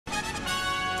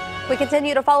We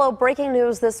continue to follow breaking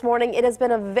news this morning. It has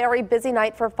been a very busy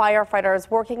night for firefighters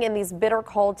working in these bitter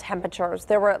cold temperatures.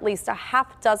 There were at least a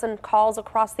half dozen calls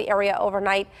across the area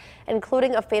overnight,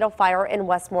 including a fatal fire in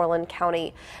Westmoreland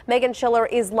County. Meghan Schiller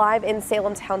is live in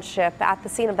Salem Township at the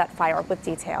scene of that fire with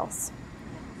details.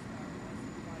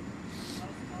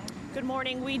 Good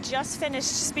morning. We just finished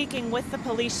speaking with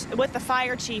the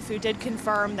fire chief, who did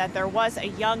confirm that there was a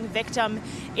young victim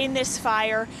in this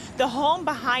fire. The home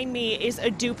behind me is a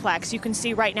duplex. You can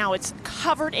see right now it's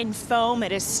covered in foam.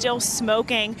 It is still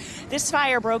smoking. This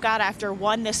fire broke out after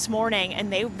 1 this morning,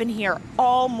 and they've been here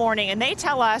all morning. And they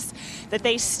tell us that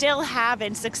they still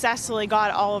haven't successfully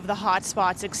got all of the hot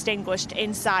spots extinguished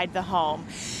inside the home.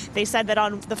 They said that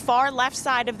on the far left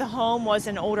side of the home was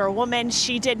an older woman.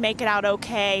 She did make it out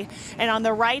okay. And on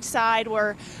the right side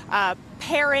were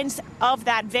parents of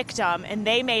that victim, and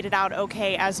they made it out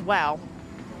okay as well.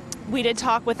 We did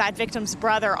talk with that victim's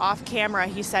brother off camera.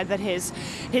 He said that his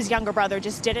younger brother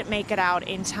just didn't make it out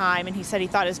in time, and he said he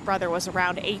thought his brother was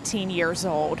around 18 years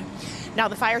old. Now,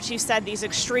 the fire chief said these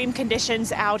extreme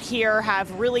conditions out here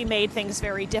have really made things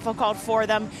very difficult for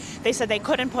them. They said they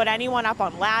couldn't put anyone up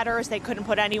on ladders. They couldn't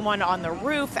put anyone on the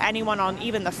roof, anyone on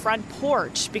even the front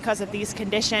porch because of these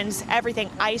conditions. Everything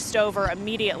iced over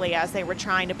immediately as they were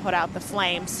trying to put out the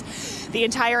flames. The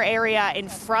entire area in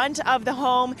front of the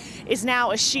home is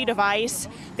now a sheet of ice.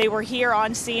 They were here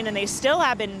on scene, and they still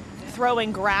have been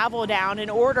throwing gravel down in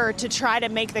order to try to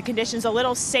make the conditions a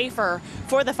little safer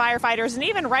for the firefighters. And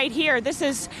even right here, this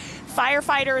is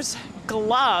firefighters'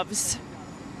 gloves.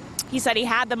 He said he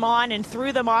had them on and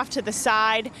threw them off to the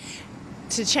side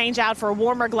to change out for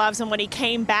warmer gloves, and when he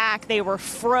came back, they were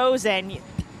frozen.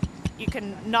 You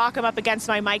can knock them up against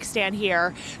my mic stand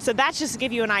here. So that's just to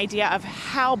give you an idea of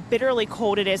how bitterly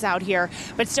cold it is out here.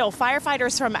 But still,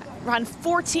 firefighters from around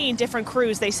 14 different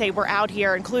crews, they say, were out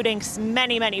here, including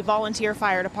many, many volunteer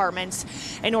fire departments,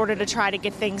 in order to try to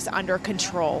get things under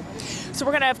control. So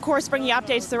we're going to, of course, bring you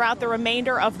updates throughout the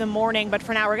remainder of the morning. But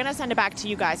for now, we're going to send it back to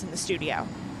you guys in the studio.